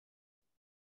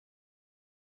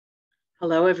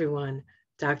Hello, everyone.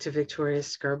 Dr. Victoria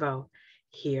Skirbo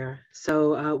here.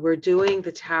 So we're doing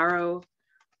the tarot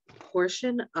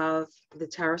portion of the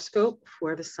taroscope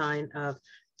for the sign of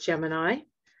Gemini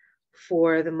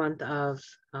for the month of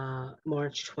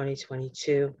March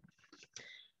 2022.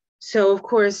 So, of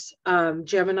course,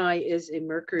 Gemini is a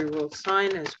Mercury ruled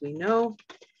sign, as we know.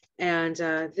 And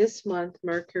this month,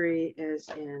 Mercury is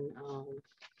in,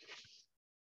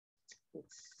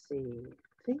 let's see,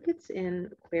 I think it's in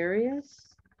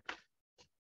Aquarius.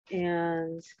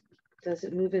 And does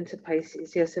it move into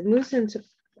Pisces? Yes, it moves into,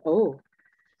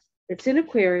 it's in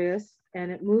Aquarius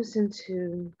and it moves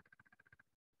into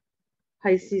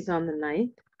Pisces on the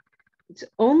 9th. It's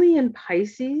only in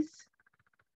Pisces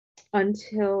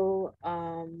until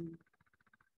the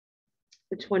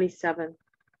 27th.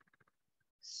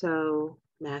 So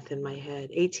math in my head,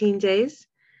 18 days,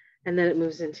 and then it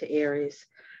moves into Aries.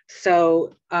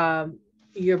 So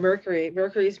your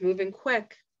Mercury's moving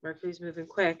quick. Mercury's moving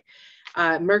quick.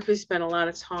 Mercury spent a lot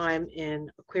of time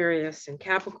in Aquarius and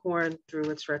Capricorn through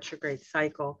its retrograde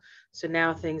cycle. So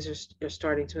now things are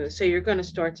starting to move. So you're going to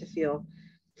start to feel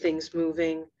things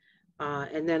moving.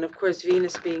 And then, of course,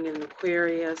 Venus being in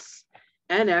Aquarius,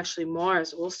 and actually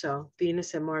Mars also,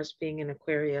 Venus and Mars being in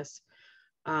Aquarius,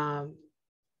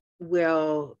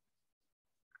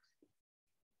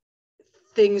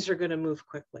 things are going to move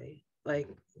quickly. Like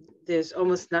there's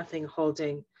almost nothing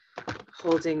holding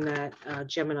that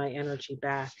Gemini energy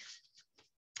back.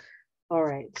 All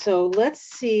right, so let's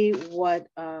see what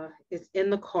is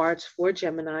in the cards for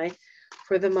Gemini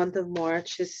for the month of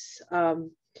March. I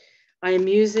am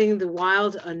using the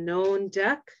Wild Unknown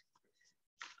deck.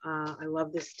 I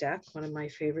love this deck, one of my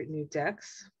favorite new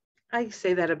decks. I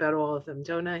say that about all of them,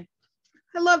 don't I?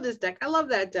 I love this deck. I love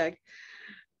that deck.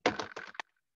 I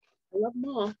love them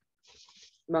all.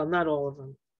 Well, not all of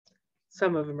them.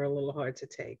 Some of them are a little hard to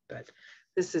take, but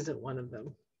this isn't one of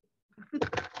them.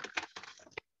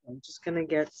 I'm just going to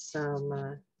get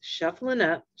some shuffling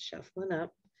up.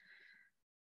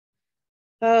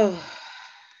 Oh,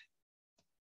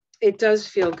 it does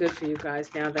feel good for you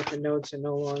guys now that the nodes are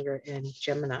no longer in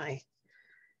Gemini.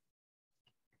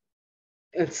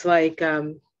 It's like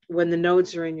when the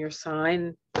nodes are in your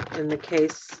sign, in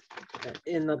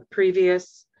the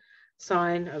previous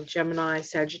sign of Gemini,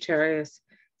 Sagittarius,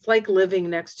 it's like living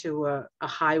next to a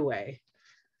highway.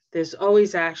 There's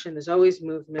always action, there's always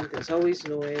movement, there's always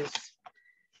noise.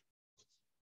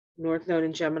 North Node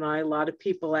in Gemini, a lot of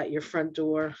people at your front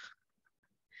door.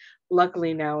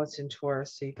 Luckily now it's in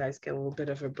Taurus, so you guys get a little bit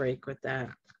of a break with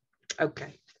that.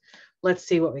 Okay, let's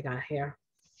see what we got here.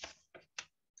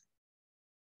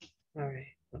 All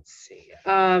right, let's see.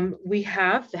 We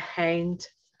have the hanged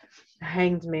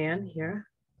man here.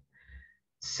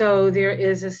 So there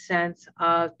is a sense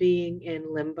of being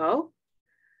in limbo,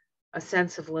 a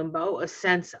sense of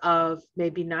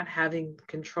maybe not having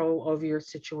control over your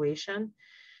situation.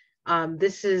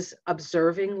 This is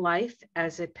observing life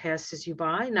as it passes you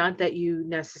by. Not that you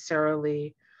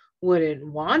necessarily wouldn't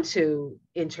want to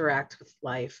interact with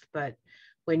life, but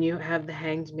when you have the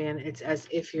hanged man, it's as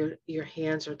if your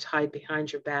hands are tied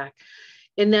behind your back.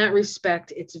 In that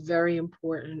respect, it's very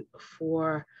important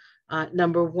for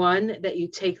number one, that you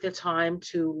take the time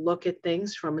to look at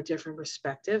things from a different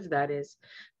perspective. That is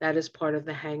part of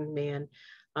the hanged man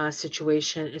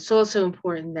situation. It's also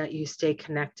important that you stay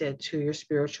connected to your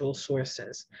spiritual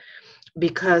sources,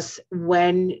 because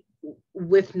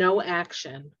with no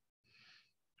action,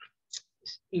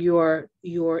 your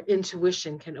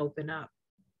intuition can open up.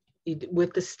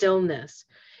 With the stillness,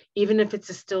 even if it's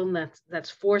a stillness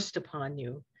that's forced upon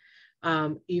you,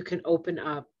 you can open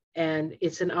up, and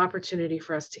it's an opportunity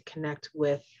for us to connect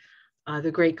with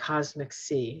the great cosmic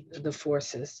sea, the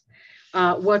forces.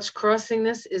 What's crossing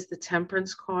this is the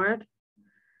Temperance card.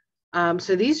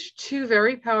 So these are two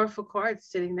very powerful cards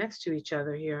sitting next to each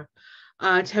other here.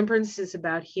 Temperance is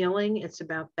about healing. It's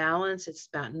about balance. It's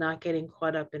about not getting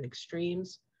caught up in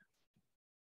extremes.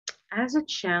 As a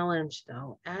challenge,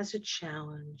 though,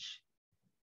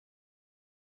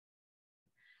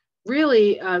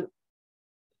 really,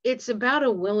 it's about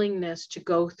a willingness to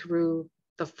go through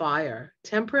the fire.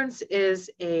 Temperance is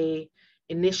a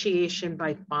initiation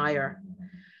by fire.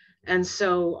 And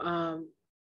so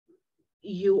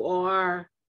you are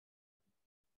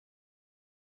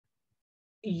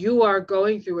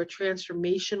going through a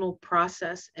transformational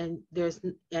process, and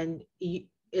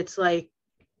it's like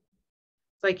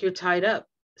you're tied up.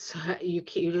 So you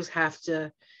just have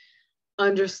to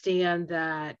understand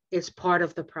that it's part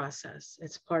of the process.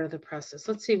 Let's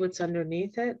see what's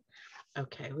underneath it.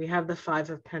 Okay, we have the 5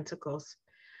 of Pentacles.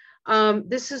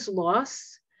 This is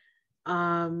loss.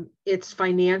 It's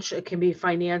financial, it can be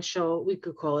financial, we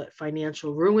could call it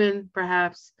financial ruin,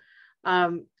 perhaps.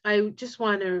 I just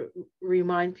want to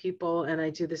remind people, and I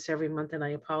do this every month, and I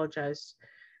apologize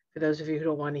for those of you who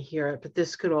don't want to hear it, but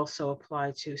this could also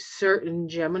apply to certain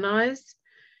Geminis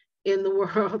in the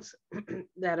world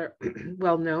that are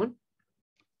well known.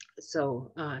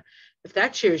 So if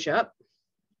that cheers you up.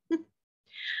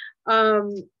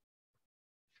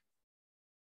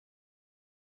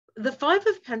 The Five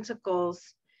of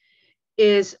Pentacles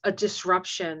is a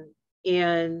disruption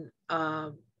and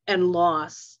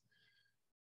loss.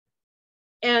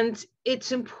 And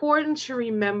it's important to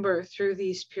remember through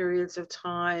these periods of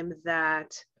time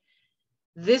that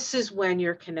this is when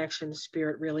your connection to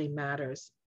spirit really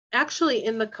matters. Actually,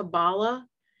 in the Kabbalah,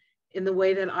 in the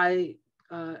way that I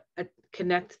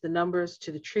connect the numbers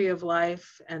to the tree of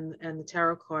life and the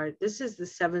tarot card, this is the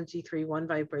 73-1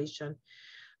 vibration.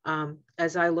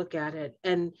 As I look at it,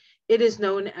 and it is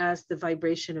known as the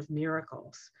vibration of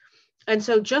miracles. And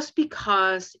so just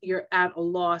because you're at a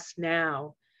loss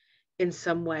now, in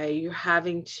some way, you're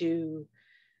having to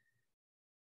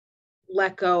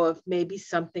let go of maybe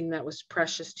something that was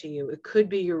precious to you. It could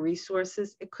be your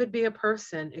resources. It could be a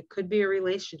person. It could be a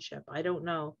relationship. I don't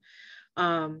know.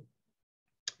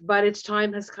 But its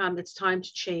time has come. It's time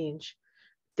to change.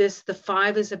 The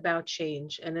 5 is about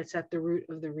change, and it's at the root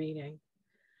of the reading.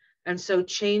 And so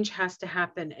change has to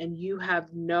happen, and you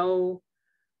have no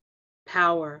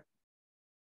power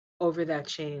over that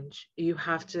change. You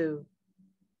have to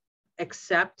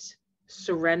accept,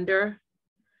 surrender,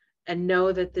 and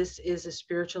know that this is a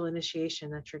spiritual initiation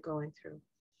that you're going through.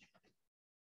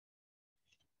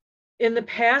 In the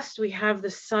past, we have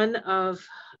the son of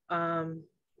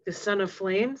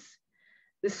flames.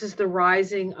 This is the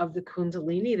rising of the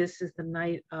Kundalini. This is the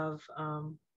Knight of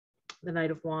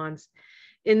Wands.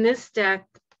 In this deck,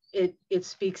 it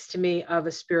speaks to me of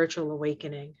a spiritual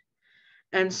awakening.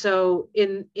 And so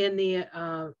in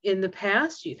the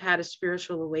past, you've had a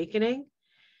spiritual awakening.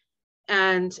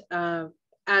 And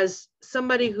as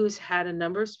somebody who's had a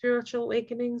number of spiritual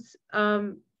awakenings,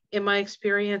 in my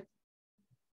experience,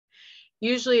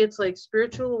 usually it's like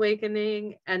spiritual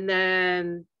awakening, and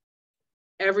then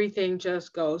everything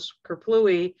just goes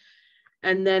kerplooey,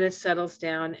 and then it settles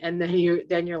down, and then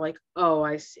you're like, oh,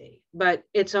 I see. But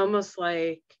it's almost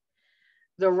like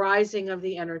the rising of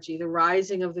the energy, the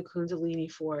rising of the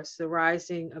Kundalini force, the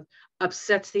rising of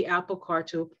upsets the apple cart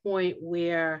to a point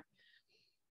where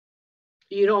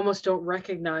you almost don't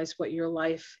recognize what your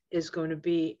life is going to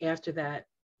be after that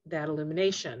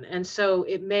illumination. And so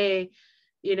it may,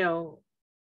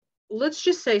 let's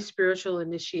just say spiritual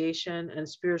initiation and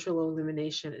spiritual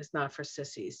illumination is not for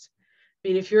sissies. I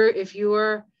mean, if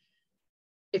you're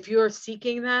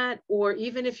seeking that, or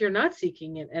even if you're not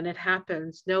seeking it and it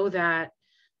happens, know that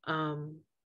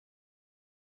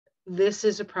this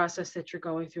is a process that you're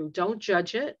going through. Don't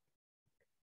judge it.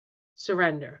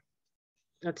 Surrender.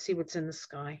 Let's see what's in the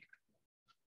sky.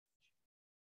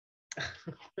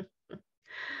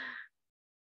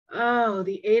 Oh,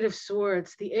 the Eight of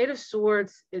Swords. The Eight of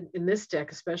Swords in this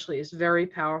deck especially is very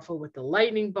powerful, with the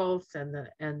lightning bolts and the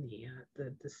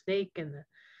snake and the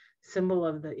symbol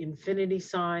of the infinity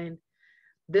sign.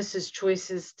 This is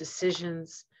choices,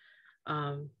 decisions.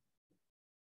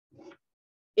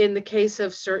 In the case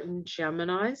of certain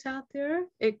Geminis out there,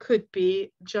 it could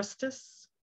be justice,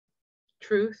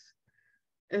 truth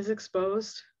is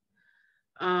exposed.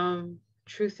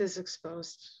 Truth is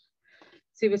exposed.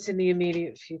 See what's in the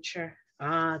immediate future.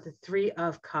 The Three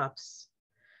of Cups.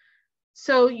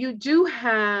 So you do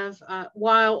have,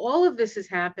 while all of this is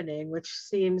happening, which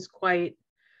seems quite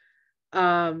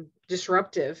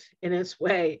disruptive in its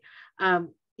way,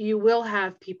 you will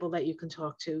have people that you can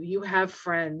talk to. You have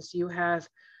friends, you have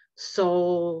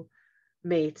soul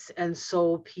mates and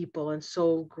soul people and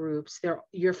soul groups.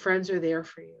 Your friends are there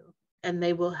for you, and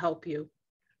they will help you.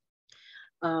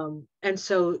 And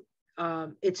so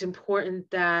it's important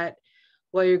that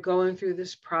while you're going through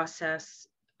this process,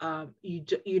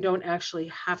 you don't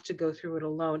actually have to go through it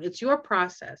alone. It's your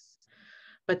process,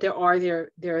 but there are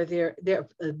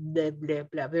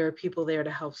people there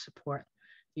to help support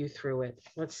you through it.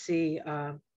 Let's see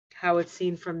how it's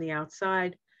seen from the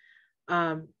outside,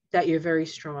 that you're very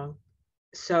strong.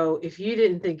 So if you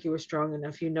didn't think you were strong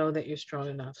enough, you know that you're strong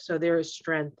enough. So there is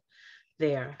strength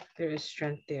there. There is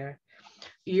strength there.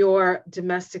 Your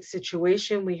domestic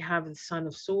situation, we have the Son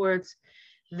of Swords.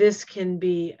 This can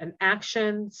be an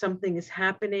action. Something is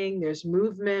happening. There's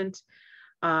movement.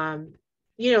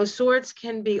 Swords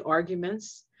can be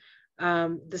arguments.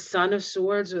 The Son of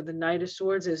Swords or the Knight of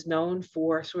Swords is known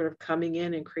for sort of coming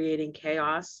in and creating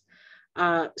chaos.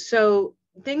 So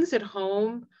things at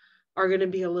home are going to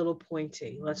be a little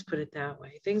pointy. Let's put it that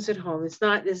way. Things at home, it's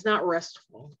not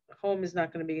restful. Home is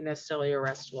not going to be necessarily a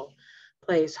restful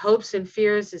place. Hopes and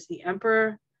fears is the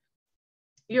Emperor.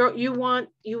 You want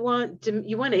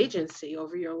agency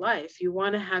over your life. You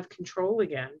want to have control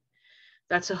again.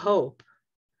 That's a hope.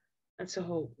 That's a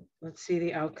hope. Let's see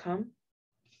the outcome.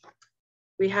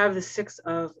 We have the Six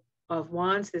of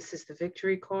Wands. This is the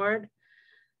victory card.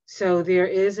 So there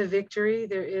is a victory.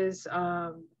 There is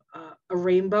a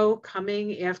rainbow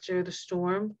coming after the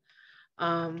storm.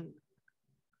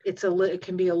 It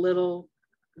can be a little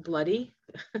bloody,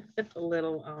 a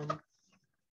little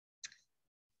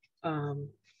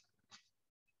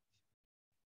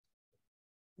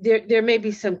there may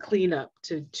be some cleanup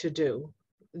to do.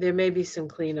 There may be some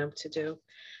cleanup to do.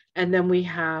 And then we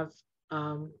have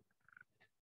the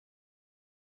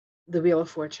Wheel of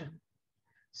Fortune.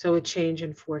 So a change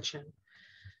in fortune.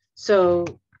 So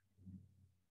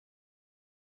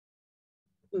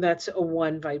that's a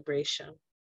 1 vibration.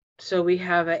 So we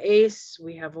have an ace,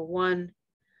 we have a 1.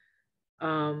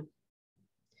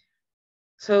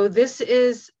 So this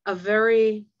is a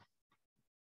very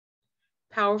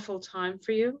powerful time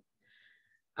for you.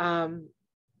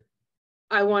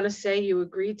 I want to say you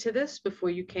agreed to this before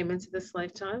you came into this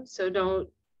lifetime. So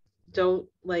don't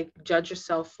like judge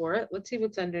yourself for it. Let's see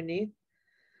what's underneath.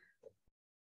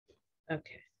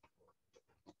 Okay.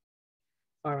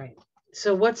 All right.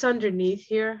 So what's underneath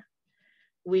here?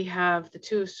 We have the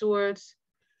 2 of Swords.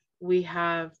 We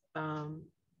have the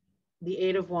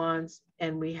 8 of Wands,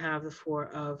 and we have the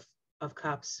 4 of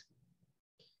Cups.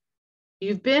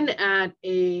 You've been at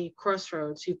a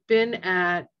crossroads. You've been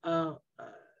at a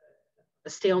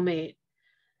stalemate,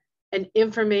 and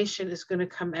information is going to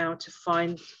come out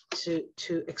to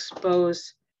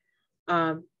expose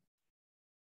the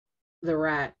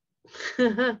rat.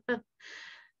 The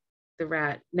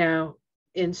rat. Now,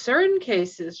 in certain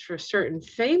cases, for certain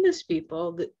famous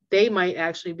people, that they might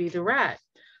actually be the rat.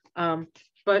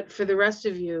 But for the rest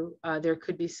of you, there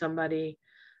could be somebody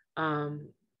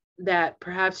that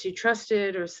perhaps you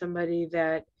trusted, or somebody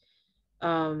that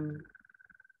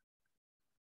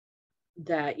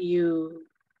that you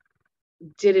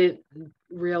didn't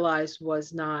realize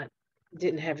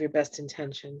didn't have your best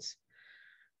intentions.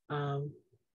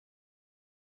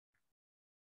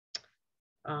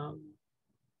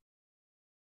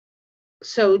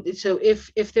 So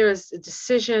if there's a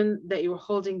decision that you were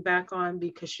holding back on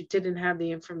because you didn't have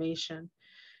the information,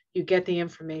 you get the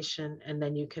information, and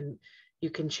then you can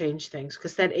change things,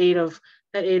 because that eight of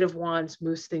Wands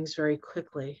moves things very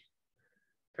quickly.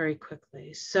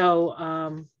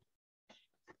 So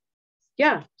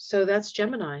yeah, so that's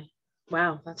Gemini.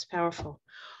 Wow, that's powerful.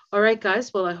 All right,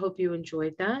 guys. Well, I hope you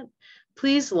enjoyed that.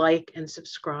 Please like and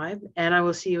subscribe, and I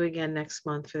will see you again next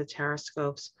month for the Tarot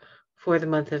Scopes for the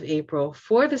month of April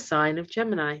for the sign of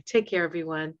Gemini. Take care,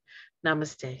 everyone.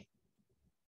 Namaste.